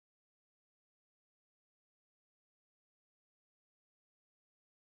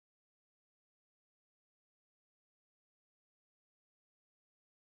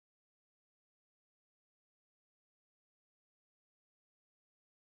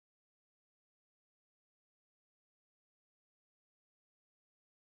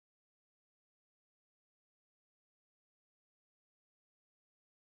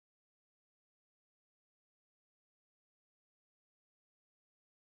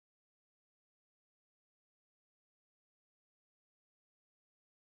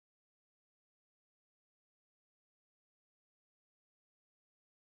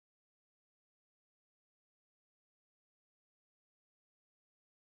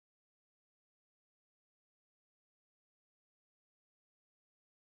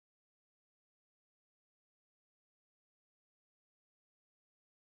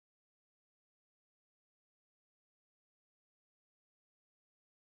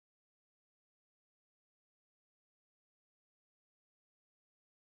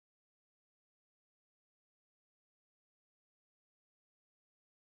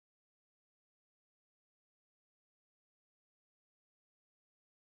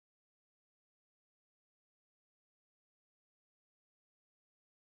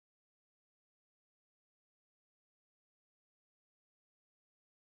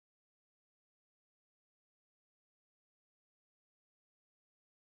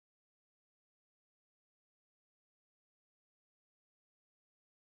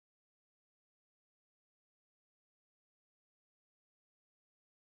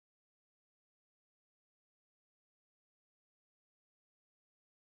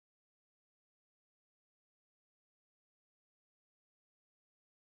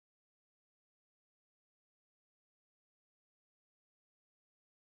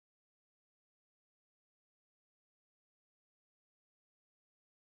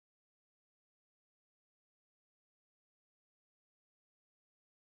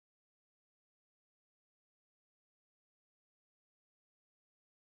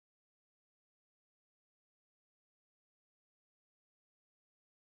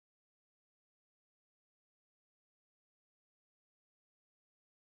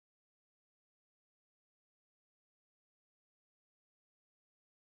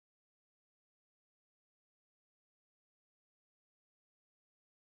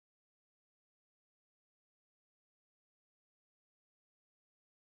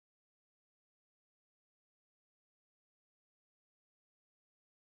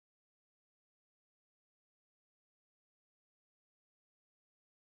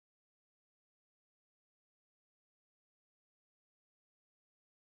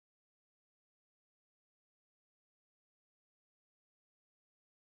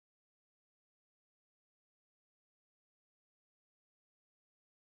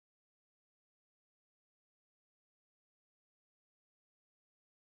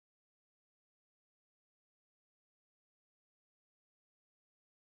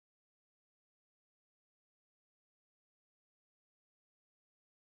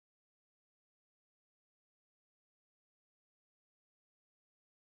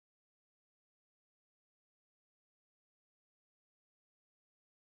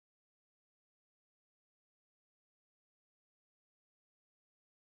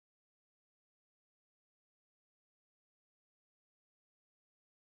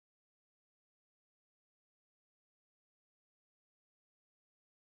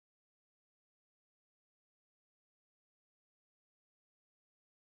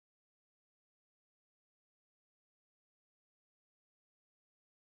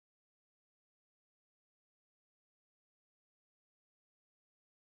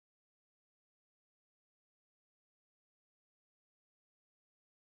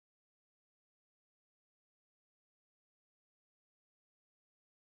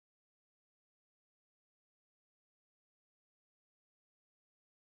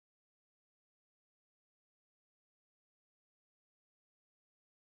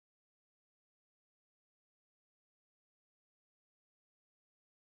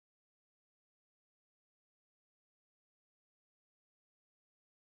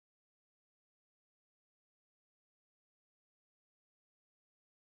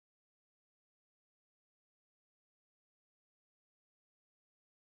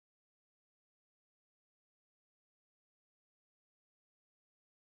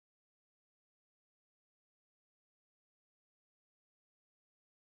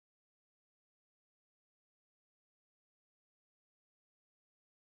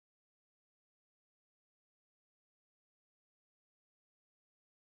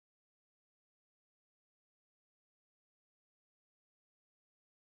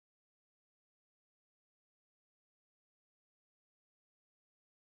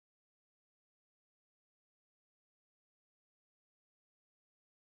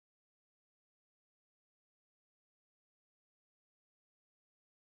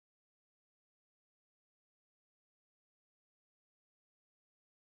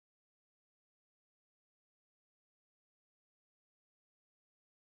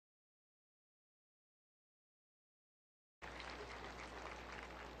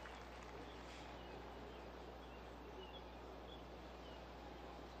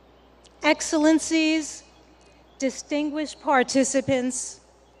Excellencies, distinguished participants,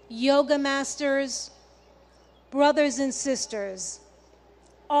 yoga masters, brothers and sisters,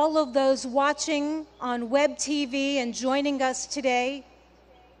 all of those watching on web TV and joining us today,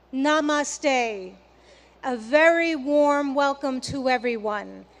 namaste. A very warm welcome to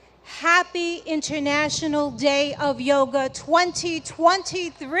everyone. Happy International Day of Yoga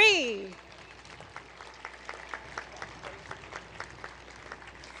 2023.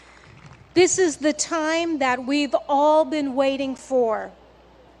 This is the time that we've all been waiting for.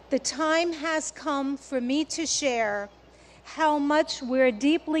 The time has come for me to share how much we're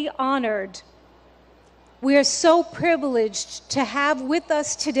deeply honored. We're so privileged to have with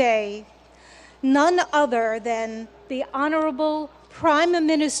us today none other than the Honorable Prime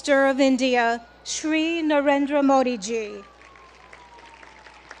Minister of India, Shri Narendra Modi ji,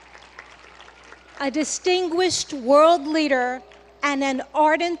 a distinguished world leader and an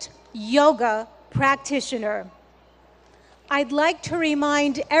ardent yoga practitioner. I'd like to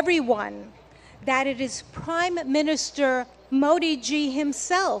remind everyone that it is Prime Minister Modi ji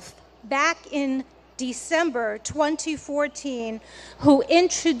himself back in December 2014 who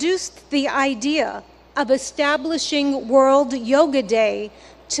introduced the idea of establishing World Yoga Day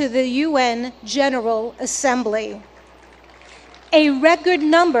to the UN General Assembly. A record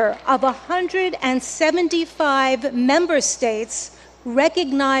number of 175 member states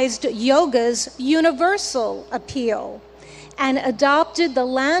recognized yoga's universal appeal and adopted the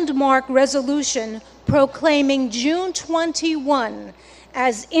landmark resolution proclaiming June 21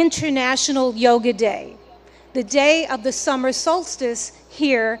 as International Yoga Day, the day of the summer solstice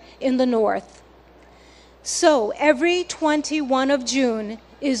here in the north. So every 21 of June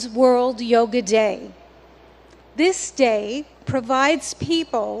is World Yoga Day. This day provides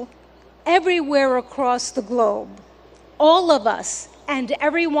people everywhere across the globe, all of us and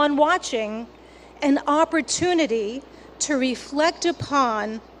everyone watching, an opportunity to reflect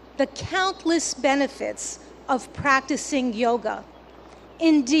upon the countless benefits of practicing yoga.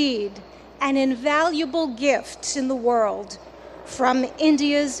 Indeed, an invaluable gift in the world from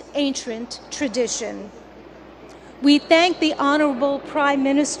India's ancient tradition. We thank the Honorable Prime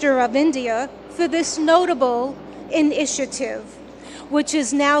Minister of India for this notable initiative, which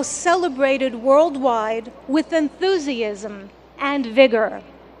is now celebrated worldwide with enthusiasm and vigor.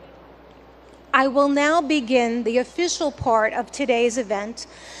 I will now begin the official part of today's event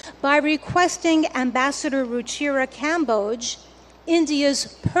by requesting Ambassador Ruchira Kamboj,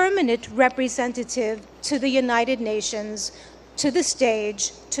 India's permanent representative to the United Nations, to the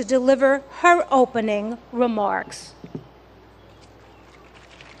stage to deliver her opening remarks.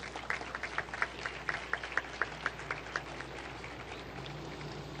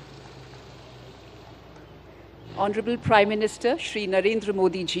 Honorable Prime Minister Shri Narendra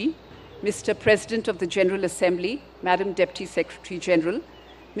Modi ji, Mr. President of the General Assembly, Madam Deputy Secretary General,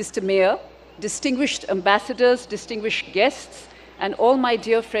 Mr. Mayor, distinguished ambassadors, distinguished guests, and all my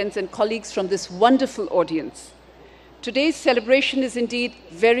dear friends and colleagues from this wonderful audience. Today's celebration is indeed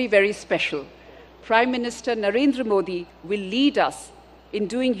very, very special. Prime Minister Narendra Modi will lead us in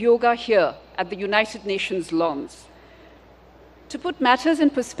doing yoga here at the United Nations lawns. To put matters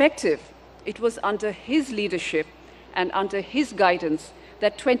in perspective, it was under his leadership and under his guidance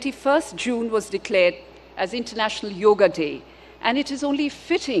that 21st June was declared as International Yoga Day. And it is only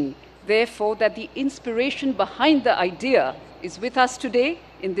fitting, therefore, that the inspiration behind the idea is with us today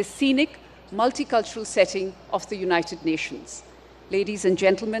in this scenic, multicultural setting of the United Nations. Ladies and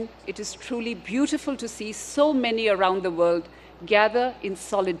gentlemen, it is truly beautiful to see so many around the world gather in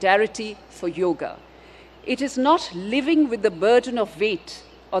solidarity for yoga. It is not living with the burden of weight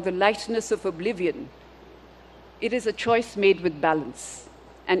or the lightness of oblivion. It is a choice made with balance,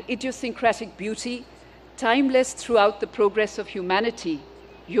 an idiosyncratic beauty, timeless throughout the progress of humanity.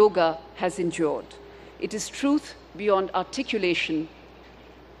 Yoga has endured. It is truth beyond articulation,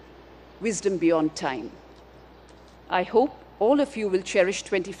 wisdom beyond time. I hope all of you will cherish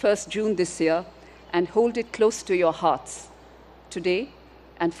 21st June this year and hold it close to your hearts, today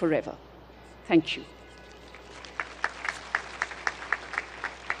and forever. Thank you.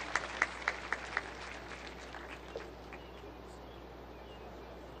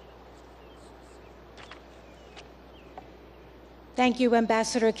 Thank you,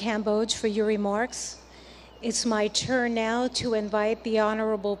 Ambassador Kamboj, for your remarks. It's my turn now to invite the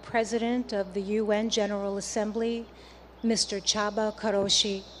Honorable President of the UN General Assembly, Mr. Csaba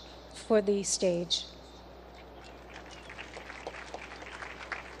Kőrösi, for the stage.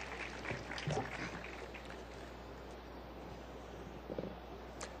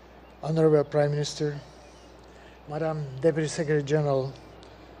 Honorable Prime Minister, Madam Deputy Secretary General,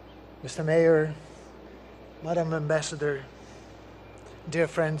 Mr. Mayor, Madam Ambassador, dear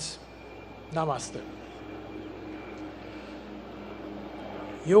friends, Namaste.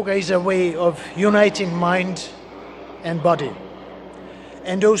 Yoga is a way of uniting mind and body,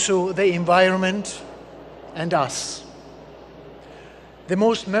 and also the environment and us. The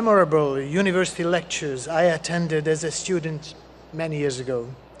most memorable university lectures I attended as a student many years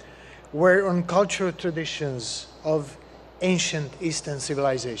ago were on cultural traditions of ancient Eastern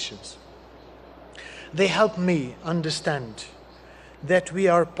civilizations. They helped me understand that we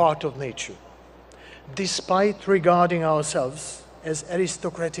are part of nature, despite regarding ourselves as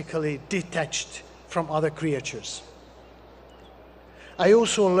aristocratically detached from other creatures. I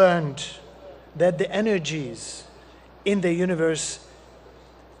also learned that the energies in the universe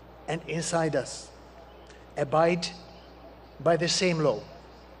and inside us abide by the same law,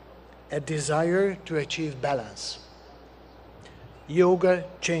 a desire to achieve balance. Yoga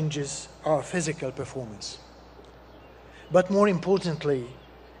changes our physical performance. But more importantly,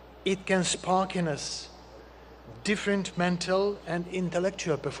 it can spark in us different mental and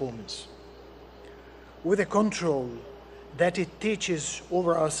intellectual performance. With the control that it teaches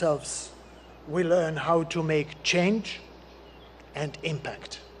over ourselves, we learn how to make change and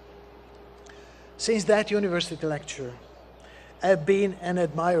impact. Since that university lecture, I've been an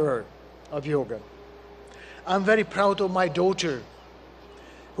admirer of yoga. I'm very proud of my daughter,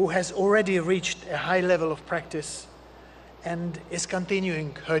 who has already reached a high level of practice and is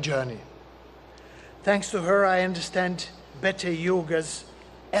continuing her journey. Thanks to her, I understand better yoga's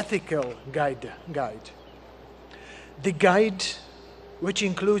ethical guide. The guide, which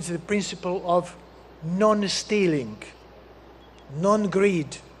includes the principle of non-stealing,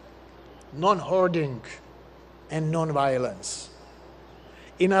 non-greed, non-hoarding, and non-violence.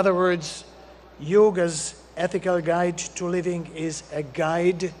 In other words, yoga's ethical guide to living is a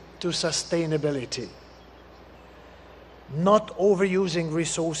guide to sustainability, not overusing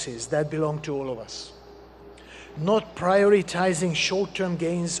resources that belong to all of us, not prioritizing short-term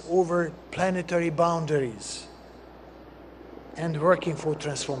gains over planetary boundaries, and working for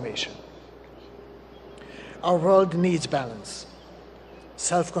transformation. Our world needs balance,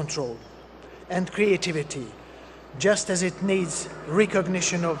 self-control, and creativity, just as it needs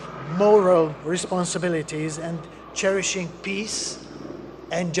recognition of moral responsibilities and cherishing peace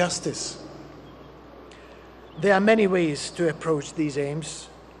and justice. There are many ways to approach these aims.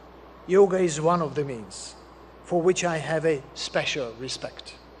 Yoga is one of the means, for which I have a special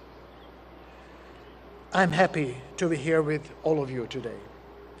respect. I'm happy to be here with all of you today,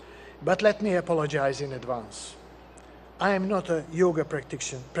 but let me apologize in advance. I am not a yoga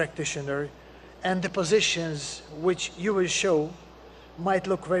practitioner, and the positions which you will show might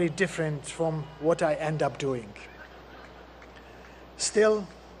look very different from what I end up doing. Still,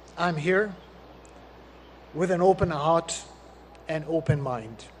 I'm here with an open heart and open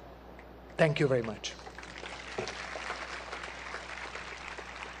mind. Thank you very much.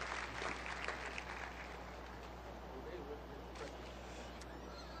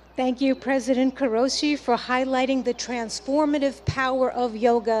 Thank you, President Qureshi, for highlighting the transformative power of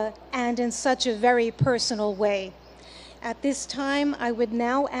yoga and in such a very personal way. At this time, I would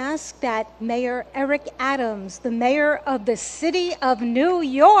now ask that Mayor Eric Adams, the mayor of the city of New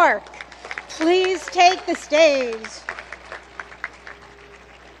York, please take the stage.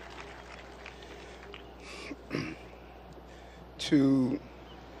 To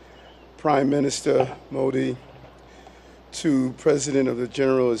Prime Minister Modi, to President of the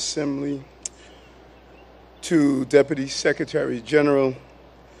General Assembly, to Deputy Secretary General,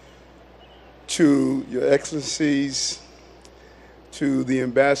 to Your Excellencies, to the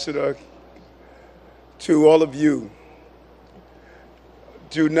Ambassador, to all of you,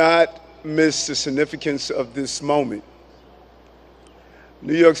 do not miss the significance of this moment.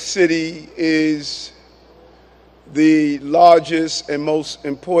 New York City is the largest and most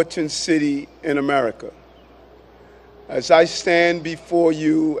important city in America. As I stand before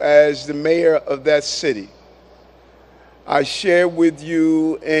you as the mayor of that city, I share with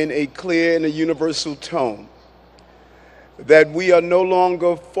you in a clear and a universal tone that we are no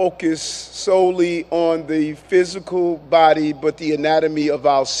longer focused solely on the physical body, but the anatomy of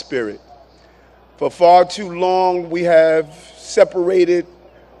our spirit. For far too long, we have separated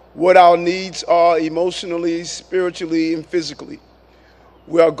what our needs are emotionally, spiritually, and physically.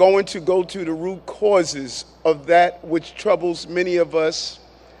 We are going to go to the root causes of that which troubles many of us,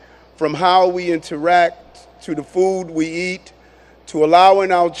 from how we interact, to the food we eat, to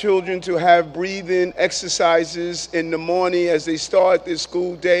allowing our children to have breathing exercises in the morning as they start their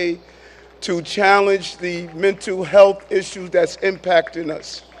school day, to challenge the mental health issues that's impacting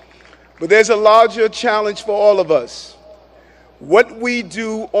us. But there's a larger challenge for all of us. What we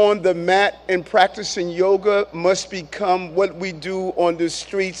do on the mat in practicing yoga must become what we do on the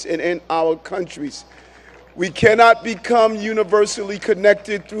streets and in our countries. We cannot become universally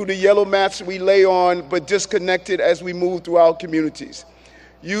connected through the yellow mats we lay on, but disconnected as we move through our communities.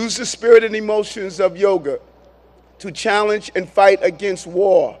 Use the spirit and emotions of yoga to challenge and fight against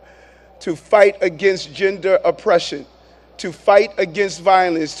war, to fight against gender oppression, to fight against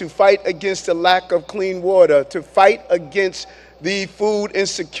violence, to fight against the lack of clean water, to fight against the food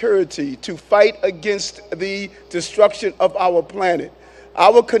insecurity, to fight against the destruction of our planet.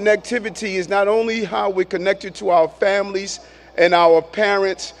 Our connectivity is not only how we're connected to our families and our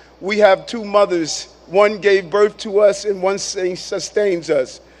parents. We have two mothers. One gave birth to us and one sustains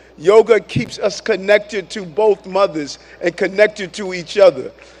us. Yoga keeps us connected to both mothers and connected to each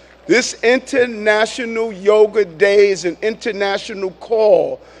other. This International Yoga Day is an international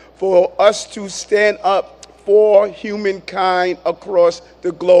call for us to stand up for humankind across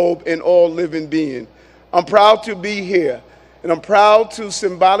the globe and all living beings. I'm proud to be here, and I'm proud to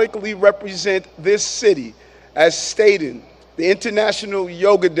symbolically represent this city as stating the International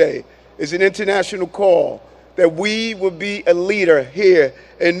Yoga Day is an international call that we will be a leader here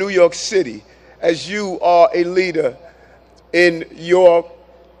in New York City as you are a leader in your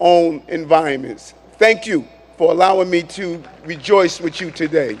own environments. Thank you for allowing me to rejoice with you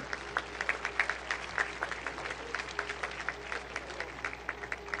today.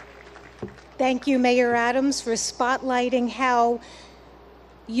 Thank you, Mayor Adams, for spotlighting how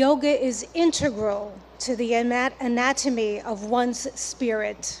yoga is integral to the anatomy of one's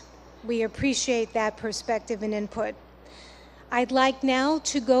spirit. We appreciate that perspective and input. I'd like now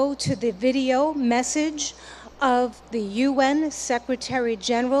to go to the video message of the UN Secretary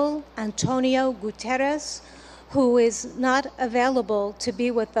General Antonio Guterres, who is not available to be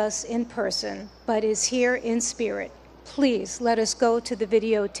with us in person, but is here in spirit. Please let us go to the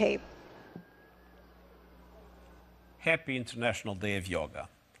videotape. Happy International Day of Yoga.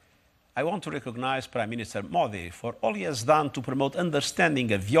 I want to recognize Prime Minister Modi for all he has done to promote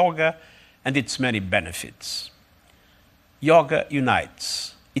understanding of yoga and its many benefits. Yoga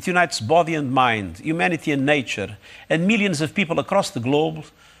unites. It unites body and mind, humanity and nature, and millions of people across the globe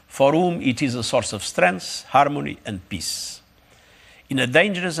for whom it is a source of strength, harmony, and peace. In a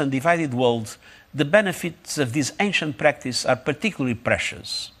dangerous and divided world, the benefits of this ancient practice are particularly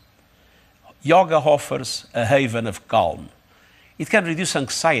precious. Yoga offers a haven of calm. It can reduce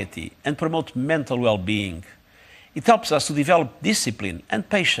anxiety and promote mental well-being. It helps us to develop discipline and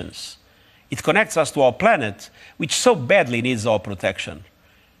patience. It connects us to our planet, which so badly needs our protection.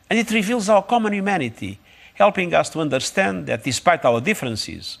 And it reveals our common humanity, helping us to understand that despite our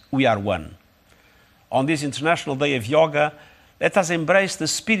differences, we are one. On this International Day of Yoga, let us embrace the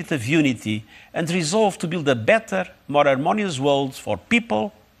spirit of unity and resolve to build a better, more harmonious world for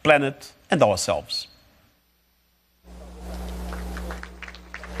people, planet, and ourselves.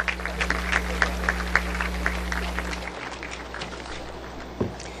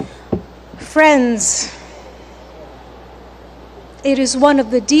 Friends, it is one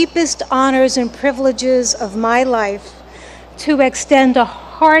of the deepest honors and privileges of my life to extend a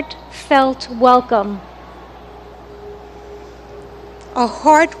heartfelt welcome. A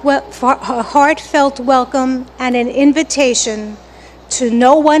heartfelt welcome and an invitation to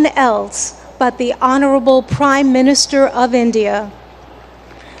no one else but the Honorable Prime Minister of India,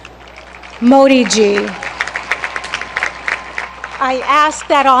 Modi ji. I ask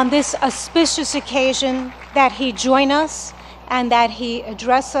that on this auspicious occasion that he join us and that he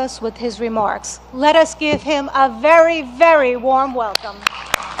address us with his remarks. Let us give him a very, very warm welcome.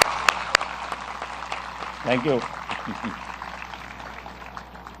 Thank you.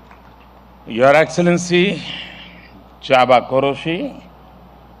 Your Excellency, Chaba Koroshi,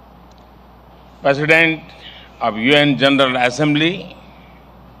 President of UN General Assembly,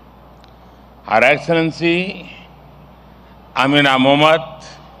 Her Excellency Amina Mohammad,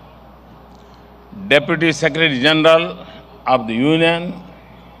 Deputy Secretary General of the Union,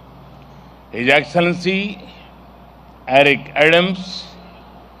 His Excellency Eric Adams,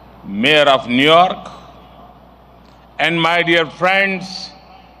 Mayor of New York, and my dear friends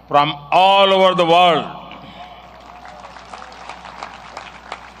from all over the world.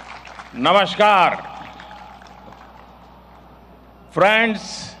 Namaskar.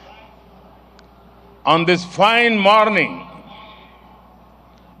 Friends, on this fine morning,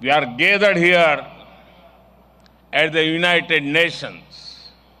 we are gathered here at the United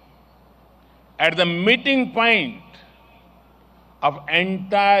Nations, at the meeting point of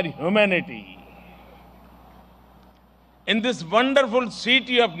entire humanity. In this wonderful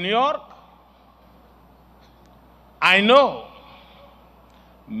city of New York, I know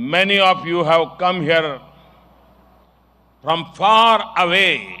many of you have come here from far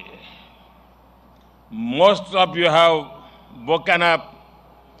away. Most of you have woken up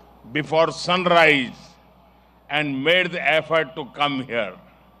before sunrise and made the effort to come here.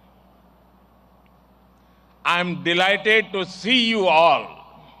 I am delighted to see you all,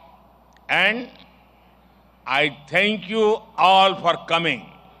 and I thank you all for coming.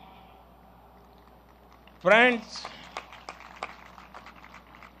 Friends,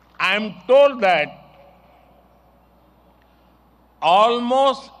 I am told that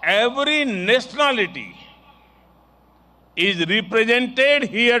almost every nationality is represented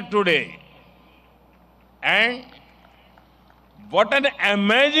here today. And what an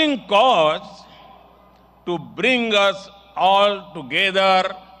amazing cause to bring us all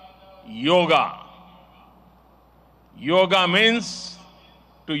together, yoga. Yoga means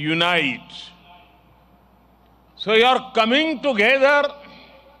to unite. So your coming together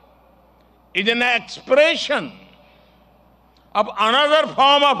is an expression of another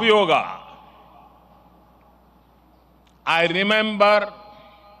form of yoga. I remember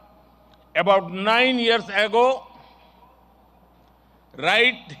about 9 years ago,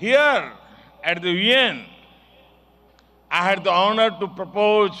 right here at the UN, I had the honor to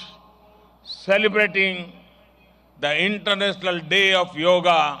propose celebrating the International Day of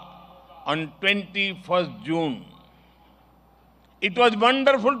Yoga on 21st June. It was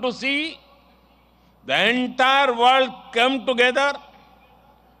wonderful to see the entire world come together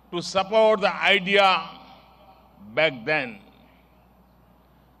to support the idea back then.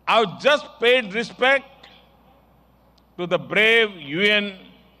 I just paid respect to the brave UN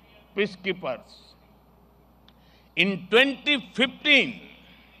peacekeepers. In 2015,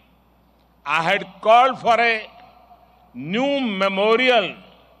 I had called for a new memorial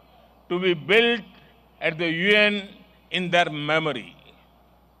to be built at the UN in their memory.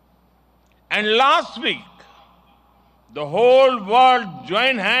 And last week, the whole world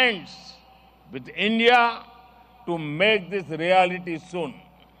joined hands with India to make this reality soon.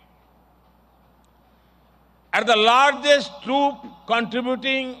 As the largest troop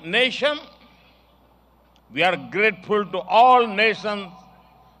contributing nation, we are grateful to all nations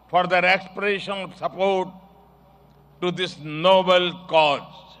for their expression of support to this noble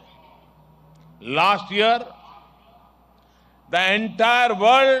cause. Last year, the entire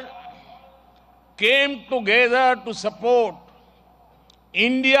world came together to support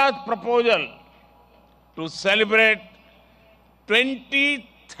India's proposal to celebrate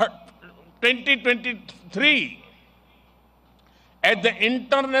 2023 as the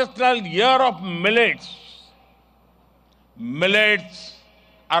International Year of Millets. Millets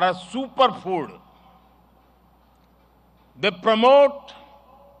are a superfood. They promote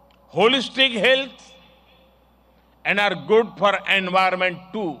holistic health and are good for environment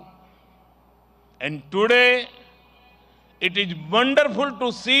too. And today, it is wonderful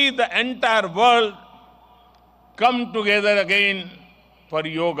to see the entire world come together again for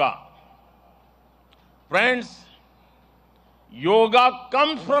yoga. Friends, yoga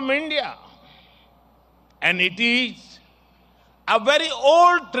comes from India, and it is a very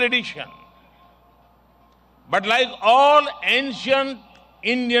old tradition. But like all ancient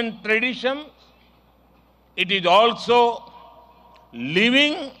Indian traditions, it is also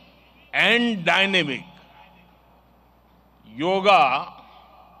living and dynamic. Yoga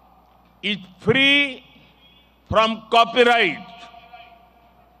is free from copyright,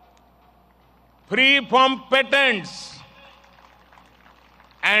 free from patents,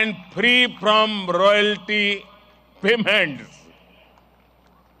 and free from royalty payments.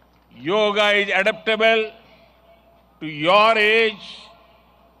 Yoga is adaptable to your age,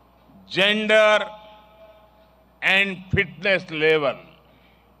 gender, and fitness level.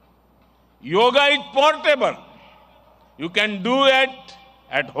 Yoga is portable. You can do it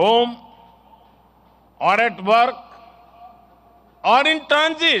at home, or at work, or in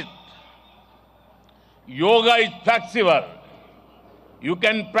transit. Yoga is flexible. You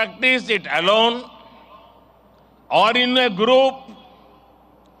can practice it alone or in a group,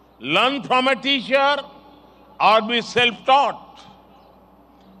 learn from a teacher, or be self-taught.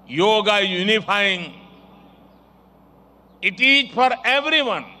 Yoga is unifying. It is for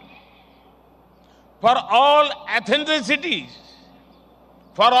everyone, for all ethnicities,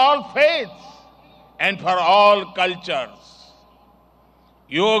 for all faiths, and for all cultures.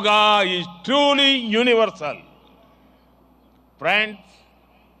 Yoga is truly universal. Friends,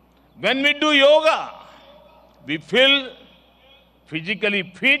 when we do yoga, we feel physically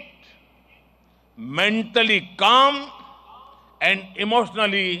fit, mentally calm, and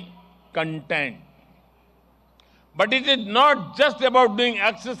emotionally content. But it is not just about doing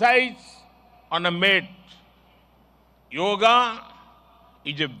exercise on a mat. Yoga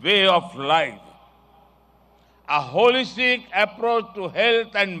is a way of life, a holistic approach to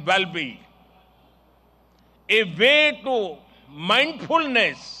health and well-being, a way to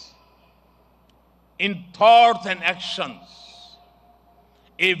mindfulness in thoughts and actions,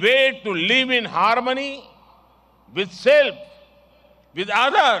 a way to live in harmony with self, with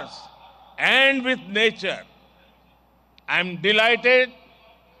others, and with nature. I am delighted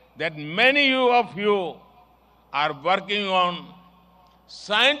that many of you are working on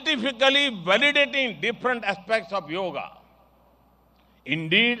scientifically validating different aspects of yoga.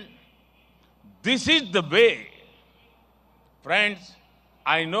 Indeed, this is the way. Friends,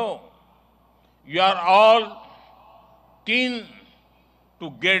 I know you are all keen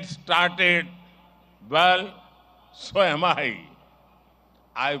to get started. Well, so am I.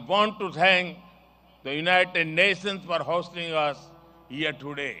 I want to thank the United Nations for hosting us here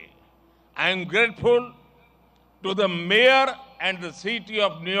today. I am grateful to the Mayor and the City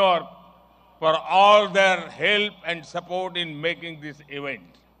of New York for all their help and support in making this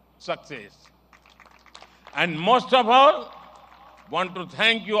event success. And most of all, want to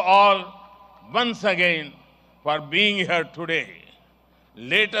thank you all once again for being here today.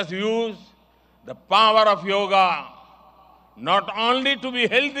 Let us use the power of yoga not only to be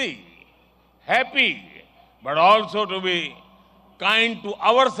healthy, happy, but also to be kind to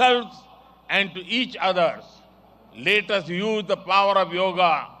ourselves and to each other. Let us use the power of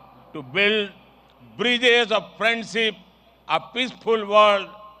yoga to build bridges of friendship, a peaceful world,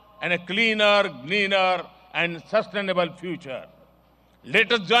 and a cleaner, greener, and sustainable future.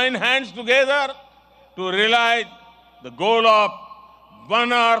 Let us join hands together to realize the goal of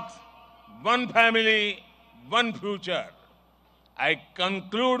one earth, one family, one future. I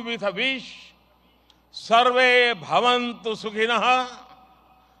conclude with a wish. Sarve bhavantu sukhinah,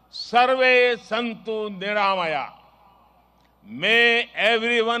 sarve santu niramaya. May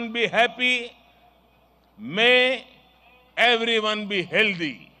everyone be happy. May everyone be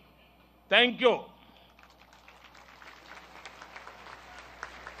healthy. Thank you.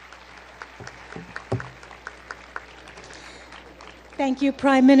 Thank you,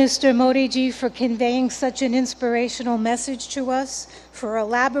 Prime Minister Modi ji, for conveying such an inspirational message to us, for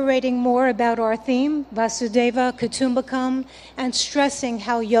elaborating more about our theme, Vasudhaiva Kutumbakam, and stressing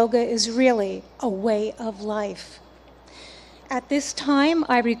how yoga is really a way of life. At this time,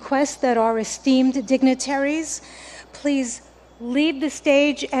 I request that our esteemed dignitaries please leave the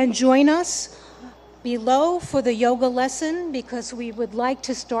stage and join us below for the yoga lesson, because we would like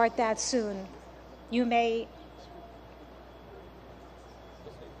to start that soon. You may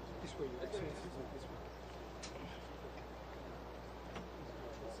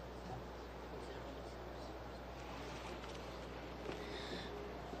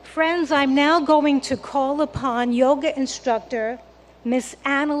Friends, I'm now going to call upon yoga instructor Miss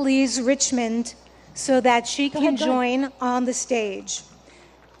Annalise Richmond so that she can join on the stage.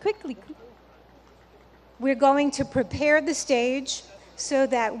 Quickly. We're going to prepare the stage so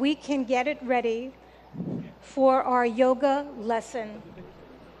that we can get it ready for our yoga lesson.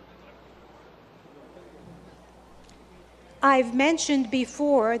 I've mentioned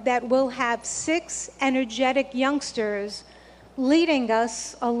before that we'll have 6 energetic youngsters leading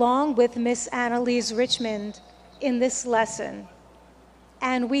us along with Miss Annalise Richmond in this lesson.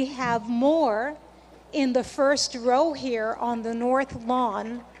 And we have more in the first row here on the north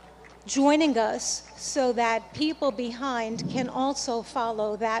lawn joining us so that people behind can also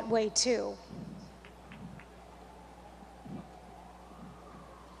follow that way too.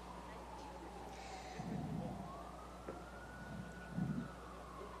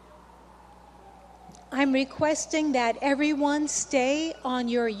 I'm requesting that everyone stay on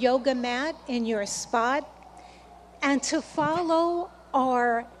your yoga mat in your spot and to follow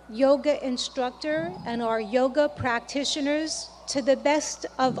our yoga instructor and our yoga practitioners to the best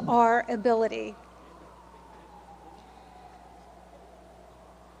of our ability.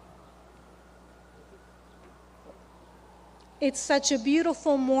 It's such a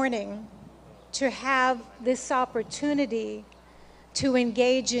beautiful morning to have this opportunity to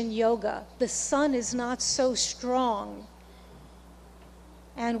engage in yoga. The sun is not so strong,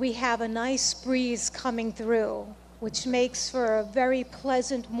 and we have a nice breeze coming through, which makes for a very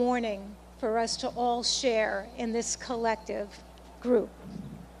pleasant morning for us to all share in this collective group.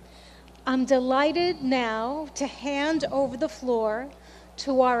 I'm delighted now to hand over the floor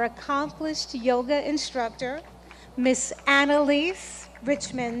to our accomplished yoga instructor, Miss Annalise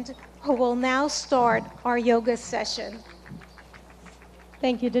Richmond, who will now start our yoga session.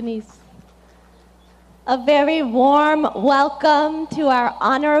 Thank you, Denise. A very warm welcome to our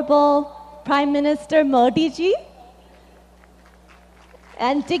Honorable Prime Minister Modi ji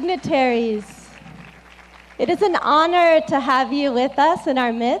and dignitaries. It is an honor to have you with us in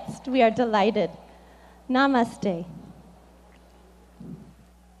our midst. We are delighted. Namaste.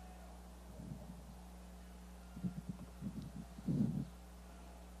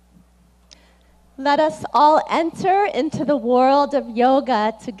 Let us all enter into the world of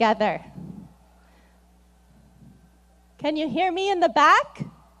yoga together. Can you hear me in the back?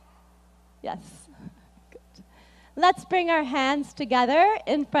 Yes. Good. Let's bring our hands together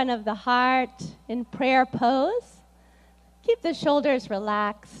in front of the heart in prayer pose. Keep the shoulders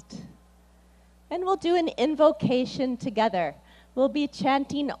relaxed. And we'll do an invocation together. We'll be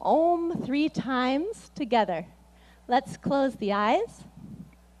chanting Om 3 times together. Let's close the eyes.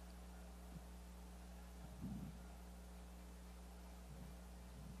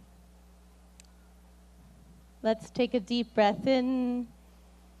 Let's take a deep breath in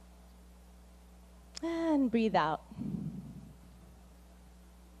and breathe out.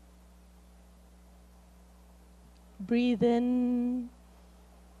 Breathe in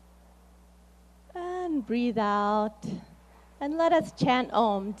and breathe out. And let us chant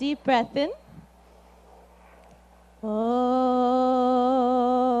Om. Deep breath in.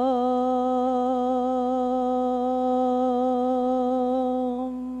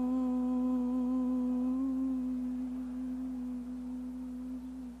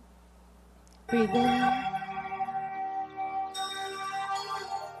 Breathe in.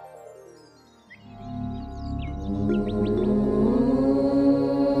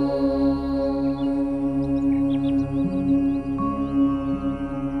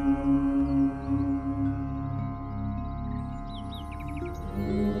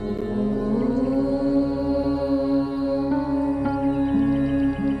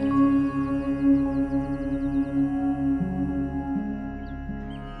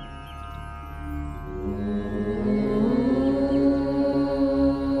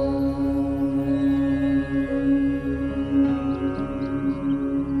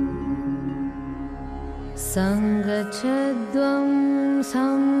 Sangachadvam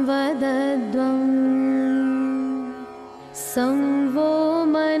samvadadvam samvo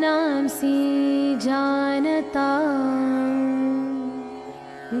manamsi janatam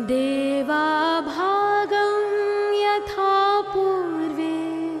deva bhagam yatha purve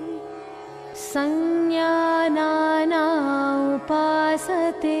sanyana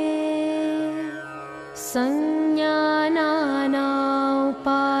upasate sanyana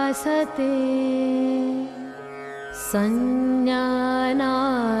upasate Sanyana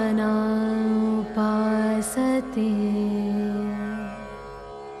upasate.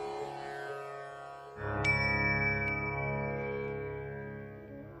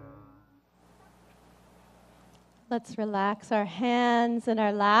 Let's relax our hands in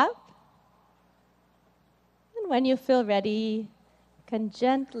our lap. And when you feel ready, you can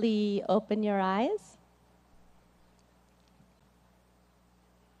gently open your eyes.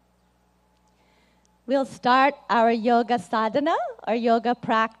 We'll start our yoga sadhana, our yoga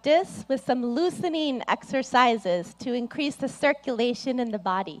practice, with some loosening exercises to increase the circulation in the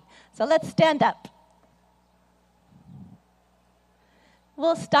body. So let's stand up.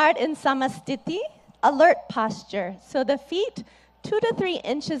 We'll start in Samasthiti, alert posture. So the feet 2 to 3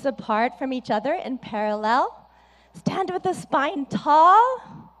 inches apart from each other in parallel. Stand with the spine tall.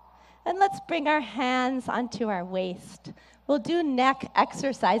 And let's bring our hands onto our waist. We'll do neck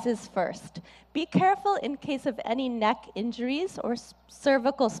exercises first. Be careful in case of any neck injuries or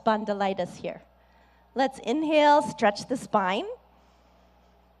cervical spondylitis here. Let's inhale, stretch the spine.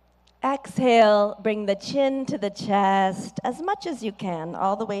 Exhale, bring the chin to the chest as much as you can,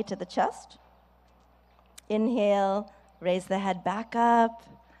 all the way to the chest. Inhale, raise the head back up.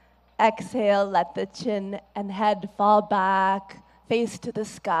 Exhale, let the chin and head fall back, face to the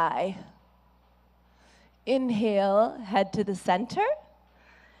sky. Inhale, head to the center.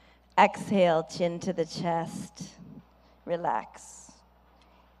 Exhale, chin to the chest. Relax.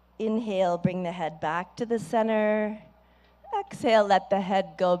 Inhale, bring the head back to the center. Exhale, let the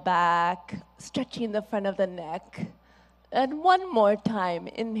head go back, stretching the front of the neck. And one more time,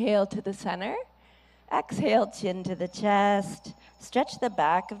 inhale to the center. Exhale, chin to the chest. Stretch the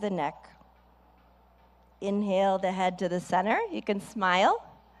back of the neck. Inhale the head to the center. You can smile.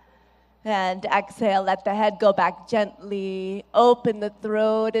 And exhale, let the head go back gently. Open the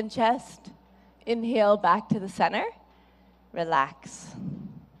throat and chest. Inhale back to the center. Relax.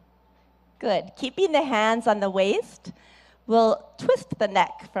 Good. Keeping the hands on the waist, we'll twist the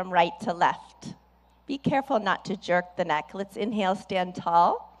neck from right to left. Be careful not to jerk the neck. Let's inhale, stand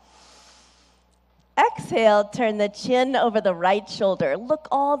tall. Exhale, turn the chin over the right shoulder. Look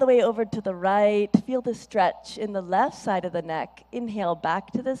all the way over to the right. Feel the stretch in the left side of the neck. Inhale,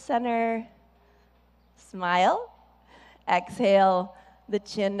 back to the center. Smile. Exhale, the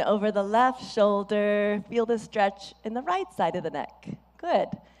chin over the left shoulder. Feel the stretch in the right side of the neck. Good.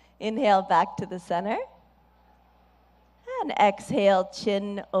 Inhale, back to the center. And exhale,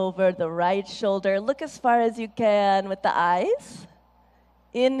 chin over the right shoulder. Look as far as you can with the eyes.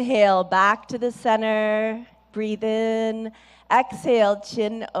 Inhale, back to the center. Breathe in. Exhale,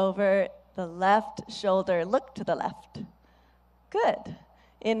 chin over the left shoulder. Look to the left. Good.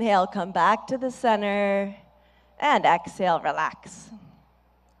 Inhale, come back to the center. And exhale, relax.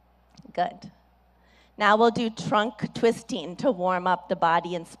 Good. Now we'll do trunk twisting to warm up the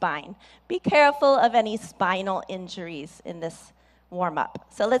body and spine. Be careful of any spinal injuries in this warm-up.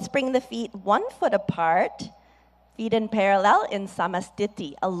 So let's bring the feet 1 foot apart, feet in parallel in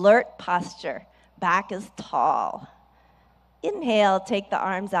Samasthiti, alert posture. Back is tall. Inhale, take the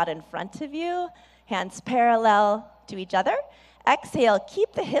arms out in front of you, hands parallel to each other. Exhale,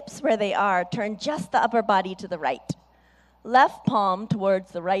 keep the hips where they are. Turn just the upper body to the right. Left palm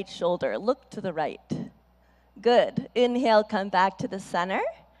towards the right shoulder. Look to the right. Good. Inhale, come back to the center.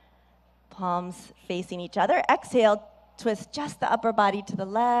 Palms facing each other. Exhale, twist just the upper body to the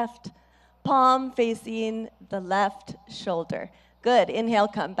left. Palm facing the left shoulder. Good. Inhale,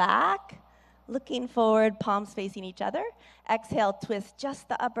 come back. Looking forward, palms facing each other. Exhale, twist just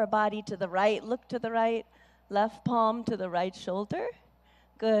the upper body to the right. Look to the right. Left palm to the right shoulder.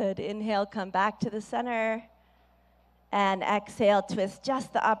 Good. Inhale, come back to the center. And exhale, twist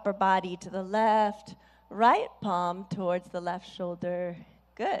just the upper body to the left. Right palm towards the left shoulder.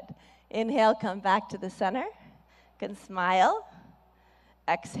 Good. Inhale, come back to the center. You can smile.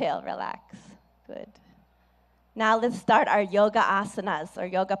 Exhale, relax. Good. Now let's start our yoga asanas, or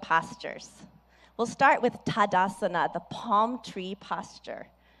yoga postures. We'll start with Tadasana, the palm tree posture.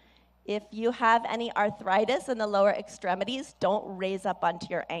 If you have any arthritis in the lower extremities, don't raise up onto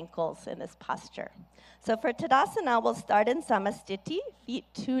your ankles in this posture. So for Tadasana, we'll start in Samasthiti, feet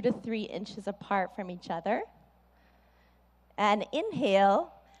 2 to 3 inches apart from each other. And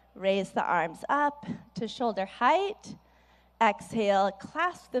inhale, raise the arms up to shoulder height. Exhale,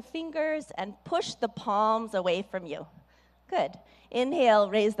 clasp the fingers and push the palms away from you. Good.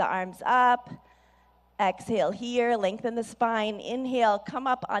 Inhale, raise the arms up. Exhale here, lengthen the spine. Inhale, come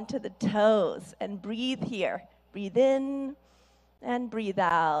up onto the toes and breathe here. Breathe in and breathe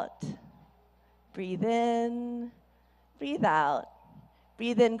out. Breathe in, breathe out.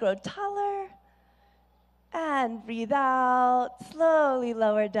 Breathe in, grow taller. And breathe out, slowly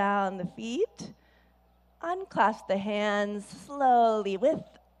lower down the feet. Unclasp the hands slowly with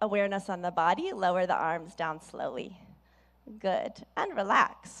awareness on the body. Lower the arms down slowly. Good. And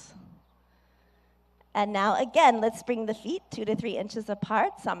relax. And now again, let's bring the feet 2 to 3 inches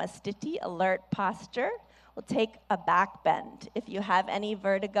apart. Samasthiti, alert posture. We'll take a back bend. If you have any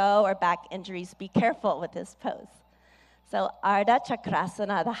vertigo or back injuries, be careful with this pose. So Ardha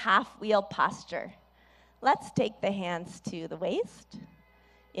Chakrasana, the half-wheel posture. Let's take the hands to the waist.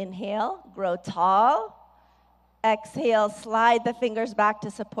 Inhale, grow tall. Exhale, slide the fingers back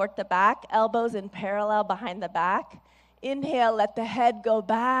to support the back, elbows in parallel behind the back. Inhale, let the head go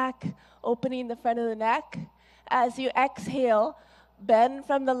back, opening the front of the neck. As you exhale, bend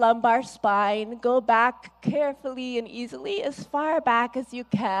from the lumbar spine, go back carefully and easily as far back as you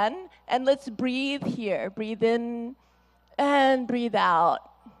can. And let's breathe here. Breathe in and breathe out.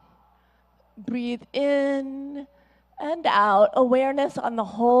 Breathe in and out. Awareness on the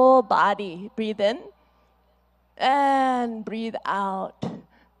whole body. Breathe in and breathe out.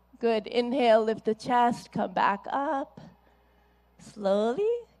 Good. Inhale, lift the chest, come back up. Slowly.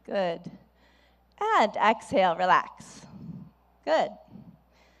 Good. And exhale, relax. Good.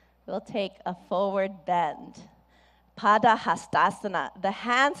 We'll take a forward bend. Padahastasana, the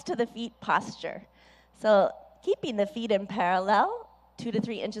hands to the feet posture. So keeping the feet in parallel, 2 to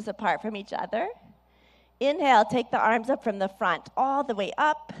 3 inches apart from each other. Inhale, take the arms up from the front, all the way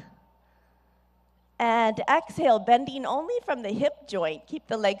up. And exhale, bending only from the hip joint. Keep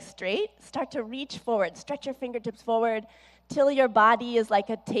the legs straight. Start to reach forward. Stretch your fingertips forward till your body is like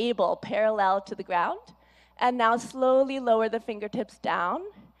a table parallel to the ground. And now slowly lower the fingertips down.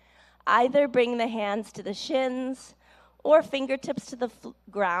 Either bring the hands to the shins or fingertips to the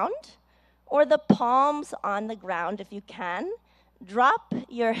ground, or the palms on the ground if you can. Drop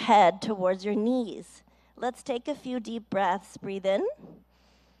your head towards your knees. Let's take a few deep breaths. Breathe in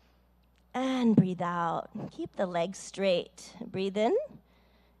and breathe out. Keep the legs straight. Breathe in.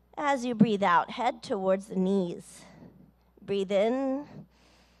 As you breathe out, head towards the knees. Breathe in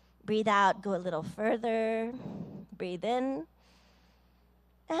Breathe out, go a little further. Breathe in.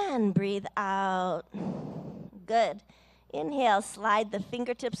 And breathe out. Good. Inhale, slide the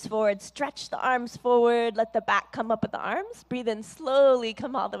fingertips forward, stretch the arms forward, let the back come up with the arms. Breathe in slowly,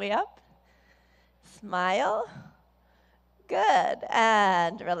 come all the way up. Smile. Good.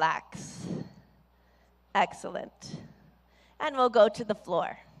 And relax. Excellent. And we'll go to the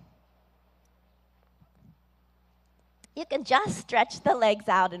floor. You can just stretch the legs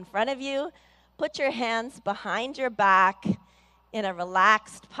out in front of you. Put your hands behind your back in a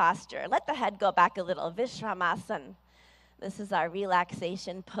relaxed posture. Let the head go back a little. Vishramasana. This is our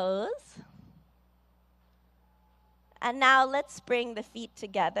relaxation pose. And now let's bring the feet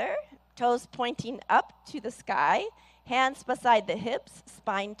together. Toes pointing up to the sky. Hands beside the hips,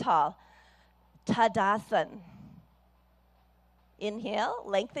 spine tall. Tadasana. Inhale,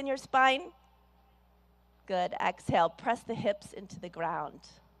 lengthen your spine. Good. Exhale, press the hips into the ground.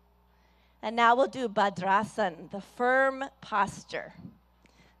 And now we'll do Bhadrasana, the firm posture.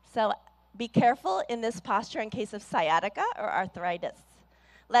 So be careful in this posture in case of sciatica or arthritis.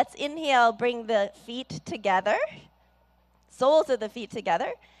 Let's inhale, bring the feet together, soles of the feet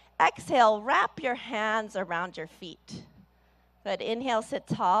together. Exhale, wrap your hands around your feet. Good. Inhale, sit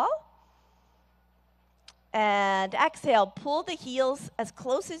tall. And exhale, pull the heels as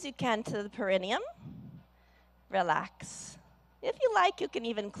close as you can to the perineum. Relax. If you like, you can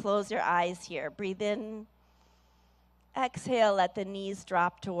even close your eyes here. Breathe in. Exhale, let the knees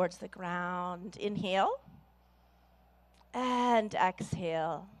drop towards the ground. Inhale. And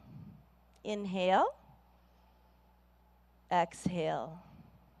exhale. Inhale. Exhale.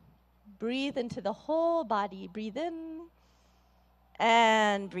 Breathe into the whole body. Breathe in.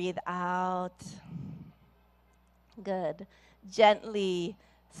 And breathe out. Good. Gently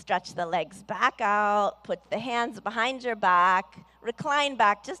stretch the legs back out. Put the hands behind your back. Recline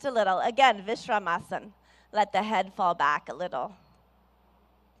back just a little. Again, Vishramasana. Let the head fall back a little.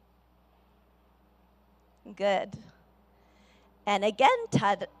 Good. And again,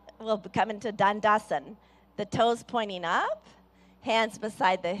 we'll come into Dandasana. The toes pointing up, hands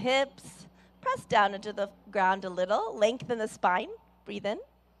beside the hips. Press down into the ground a little. Lengthen the spine. Breathe in.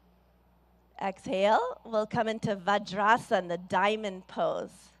 Exhale. We'll come into Vajrasana, the diamond pose.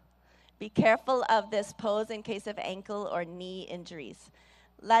 Be careful of this pose in case of ankle or knee injuries.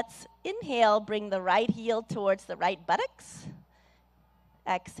 Let's inhale, bring the right heel towards the right buttocks.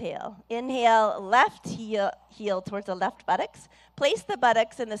 Exhale. Inhale, left heel towards the left buttocks. Place the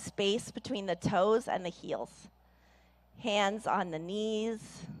buttocks in the space between the toes and the heels. Hands on the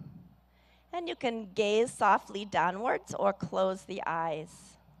knees. And you can gaze softly downwards or close the eyes.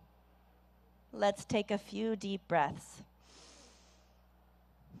 Let's take a few deep breaths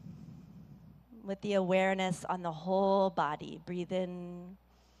with the awareness on the whole body. Breathe in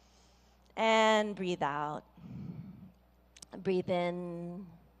and breathe out. Breathe in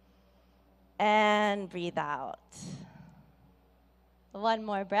and breathe out. One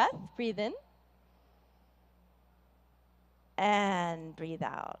more breath. Breathe in and breathe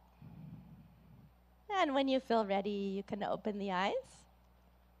out. And when you feel ready, you can open the eyes.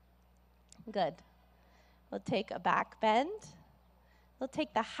 Good. We'll take a back bend. We'll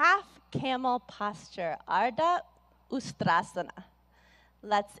take the half camel posture, Ardha Ustrasana.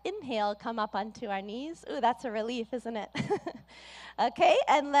 Let's inhale, come up onto our knees. Ooh, that's a relief, isn't it? Okay,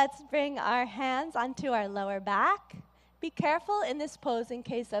 and let's bring our hands onto our lower back. Be careful in this pose in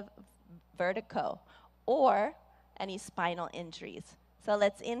case of vertigo or any spinal injuries. So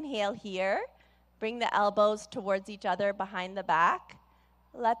let's inhale here. Bring the elbows towards each other behind the back.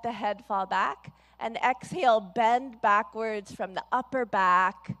 Let the head fall back. And exhale, bend backwards from the upper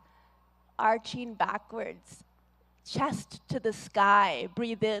back, arching backwards. Chest to the sky.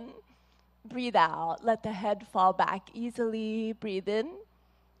 Breathe in, breathe out. Let the head fall back easily. Breathe in,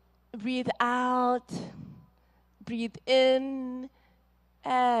 breathe out. Breathe in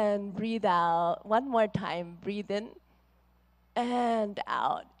and breathe out. One more time. Breathe in and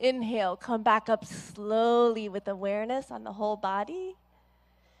out. Inhale, come back up slowly with awareness on the whole body.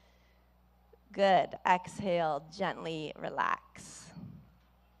 Good. Exhale, gently relax.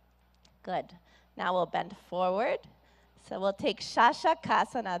 Good. Now we'll bend forward. So we'll take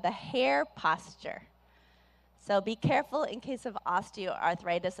Shashakasana, the hare posture. So be careful in case of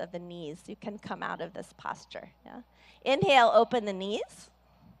osteoarthritis of the knees. You can come out of this posture. Yeah? Inhale, open the knees.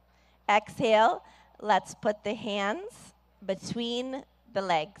 Exhale, let's put the hands between the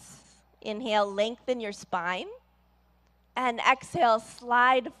legs. Inhale, lengthen your spine. And exhale,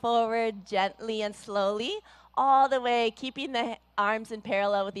 slide forward gently and slowly, all the way, keeping the arms in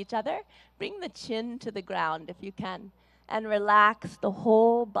parallel with each other. Bring the chin to the ground if you can. and relax the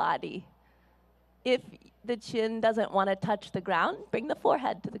whole body. If the chin doesn't want to touch the ground, bring the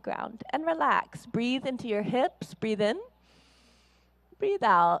forehead to the ground and relax. Breathe into your hips. Breathe in. Breathe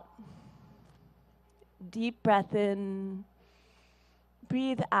out. Deep breath in.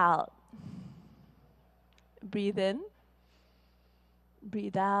 Breathe out. Breathe in.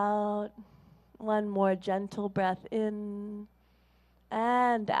 Breathe out. One more gentle breath in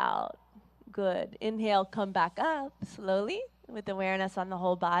and out. Good. Inhale, come back up slowly with awareness on the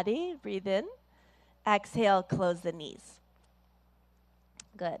whole body. Breathe in. Exhale, close the knees.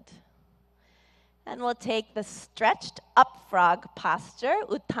 Good. And we'll take the stretched up frog posture,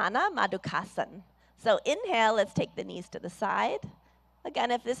 Uttana Madhukasana. So inhale, let's take the knees to the side.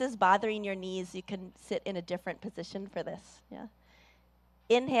 Again, if this is bothering your knees, you can sit in a different position for this. Yeah.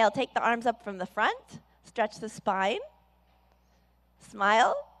 Inhale, take the arms up from the front, stretch the spine,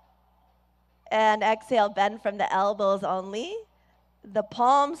 smile, and exhale, bend from the elbows only. The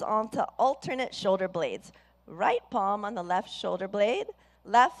palms onto alternate shoulder blades. Right palm on the left shoulder blade,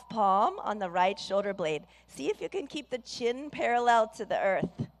 left palm on the right shoulder blade. See if you can keep the chin parallel to the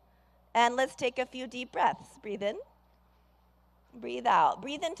earth. And let's take a few deep breaths. Breathe in. Breathe out.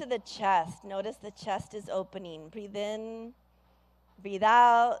 Breathe into the chest. Notice the chest is opening. Breathe in. Breathe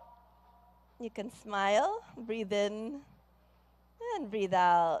out. You can smile. Breathe in. And breathe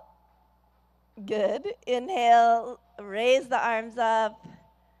out. Good. Inhale. Raise the arms up.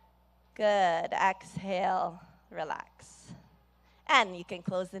 Good. Exhale. Relax. And you can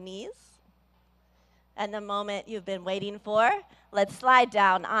close the knees. And the moment you've been waiting for, let's slide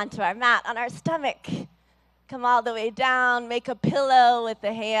down onto our mat on our stomach. Come all the way down. Make a pillow with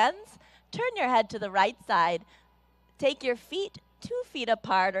the hands. Turn your head to the right side. Take your feet 2 feet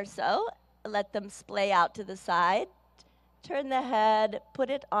apart or so. Let them splay out to the side. Turn the head. Put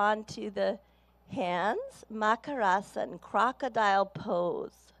it onto the hands. Makarasana, crocodile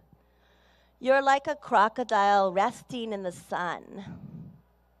pose. You're like a crocodile resting in the sun.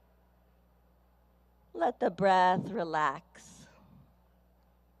 Let the breath relax.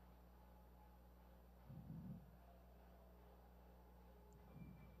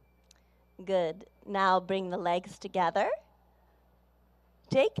 Good. Now bring the legs together.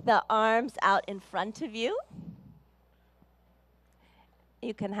 Take the arms out in front of you.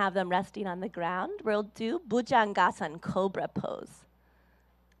 You can have them resting on the ground. We'll do Bhujangasana, cobra pose.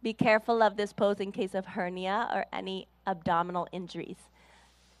 Be careful of this pose in case of hernia or any abdominal injuries.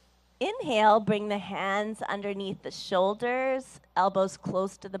 Inhale, bring the hands underneath the shoulders, elbows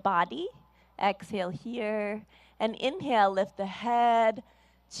close to the body. Exhale here. And inhale, lift the head,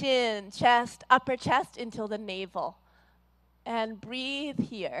 chin, chest, upper chest until the navel. And breathe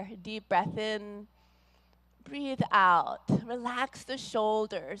here. Deep breath in. Breathe out. Relax the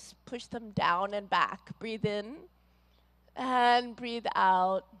shoulders. Push them down and back. Breathe in. And breathe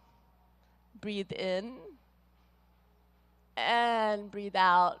out. Breathe in. And breathe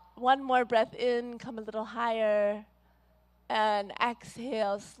out. One more breath in. Come a little higher. And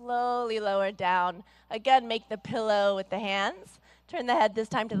exhale. Slowly lower down. Again, make the pillow with the hands. Turn the head this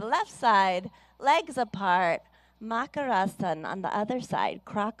time to the left side. Legs apart. Makarasana on the other side.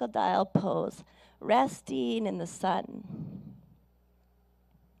 Crocodile pose. Resting in the sun.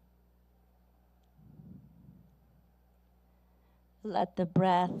 Let the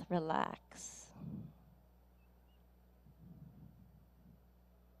breath relax.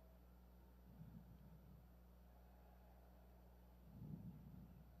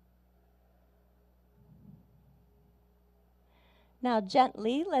 Now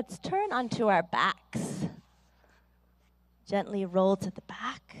gently, let's turn onto our backs. Gently roll to the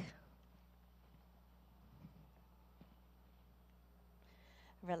back.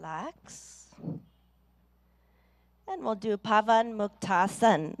 Relax. And we'll do Pavan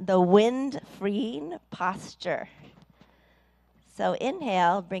Muktasana, the wind-freeing posture. So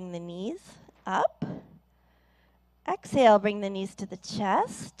inhale, bring the knees up. Exhale, bring the knees to the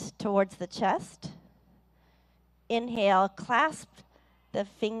chest, towards the chest. Inhale, clasp the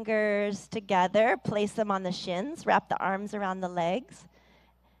fingers together, place them on the shins, wrap the arms around the legs.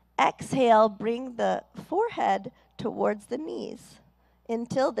 Exhale, bring the forehead towards the knees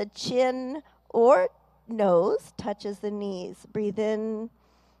until the chin or nose touches the knees. Breathe in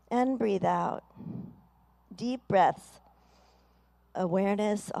and breathe out. Deep breaths.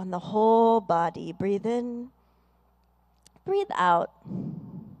 Awareness on the whole body. Breathe in, breathe out.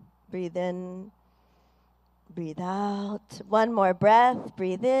 Breathe in, breathe out. One more breath.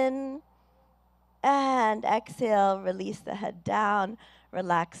 Breathe in and exhale. Release the head down.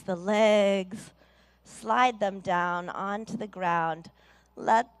 Relax the legs. Slide them down onto the ground.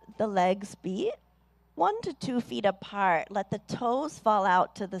 Let the legs be 1 to 2 feet apart. Let the toes fall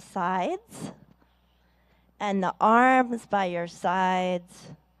out to the sides and the arms by your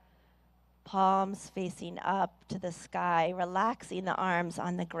sides, palms facing up to the sky, relaxing the arms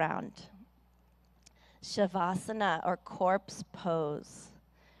on the ground. Shavasana, or corpse pose.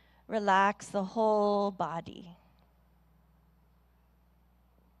 Relax the whole body.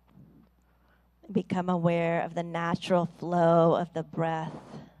 Become aware of the natural flow of the breath.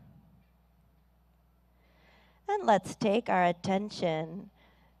 And let's take our attention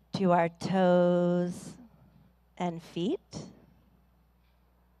to our toes and feet,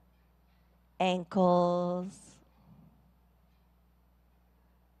 ankles,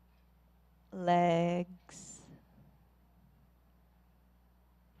 legs,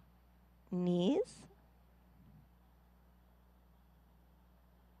 knees,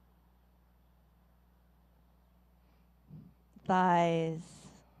 thighs,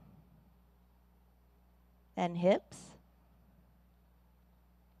 and hips,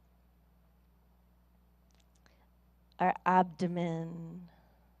 our abdomen,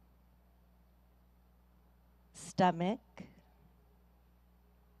 stomach,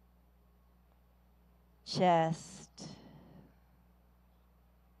 chest,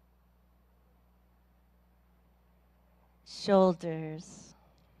 shoulders,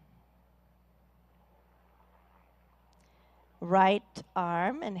 right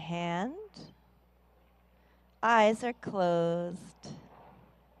arm and hand. Eyes are closed.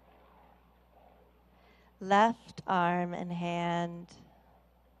 Left arm and hand.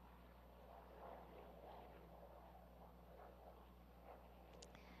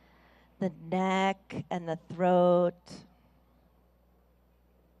 The neck and the throat.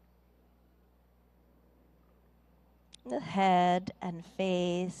 The head and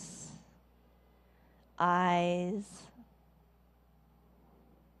face. Eyes.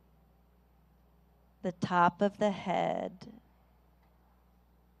 The top of the head,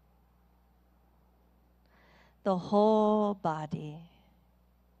 the whole body,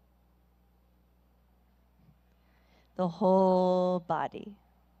 the whole body.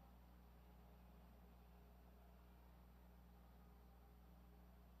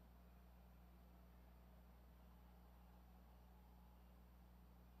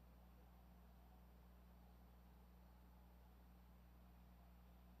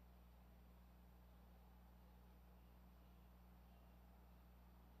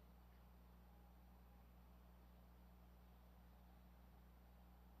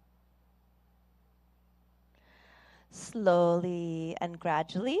 Slowly and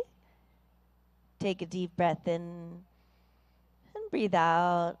gradually, take a deep breath in and breathe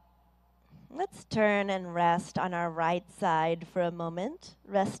out. Let's turn and rest on our right side for a moment,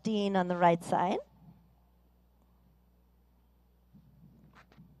 resting on the right side.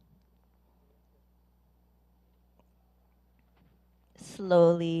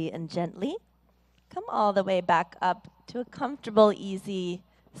 Slowly and gently, come all the way back up to a comfortable, easy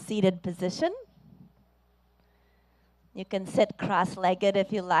seated position. You can sit cross-legged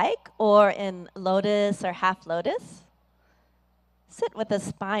if you like, or in lotus or half lotus. Sit with the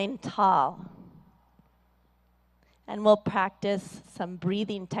spine tall. And we'll practice some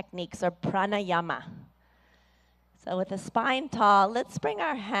breathing techniques, or pranayama. So with the spine tall, let's bring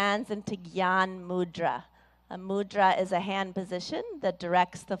our hands into Gyan Mudra. A mudra is a hand position that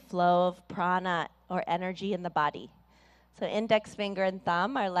directs the flow of prana, or energy in the body. So index finger and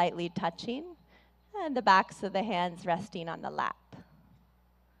thumb are lightly touching, and the backs of the hands resting on the lap.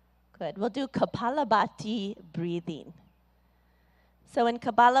 Good. We'll do Kapalabhati breathing. So in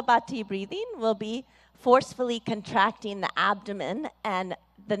Kapalabhati breathing, we'll be forcefully contracting the abdomen, and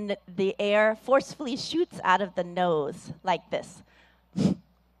the air forcefully shoots out of the nose like this.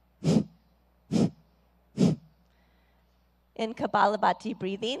 In Kapalabhati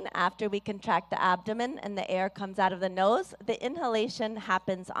breathing, after we contract the abdomen and the air comes out of the nose, the inhalation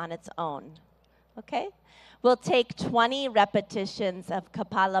happens on its own. Okay? We'll take 20 repetitions of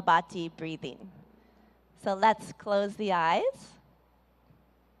Kapalabhati breathing. So let's close the eyes.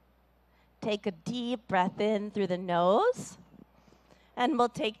 Take a deep breath in through the nose. And we'll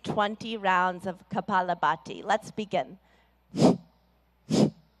take 20 rounds of Kapalabhati. Let's begin.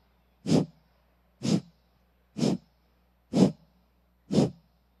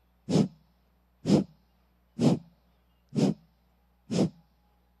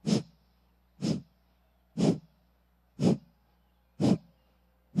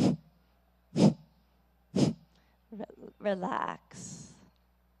 Relax.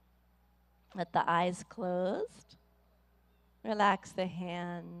 Let the eyes closed. Relax the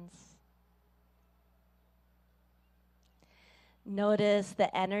hands. Notice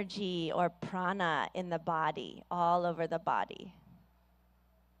the energy or prana in the body, all over the body.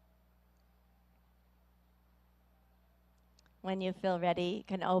 When you feel ready, you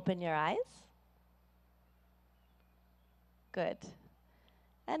can open your eyes. Good.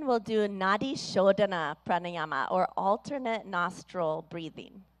 And we'll do Nadi Shodhana Pranayama, or alternate nostril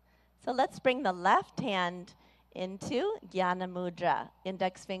breathing. So let's bring the left hand into Jnana Mudra,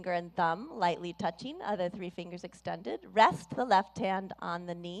 index finger and thumb lightly touching, other 3 fingers extended. Rest the left hand on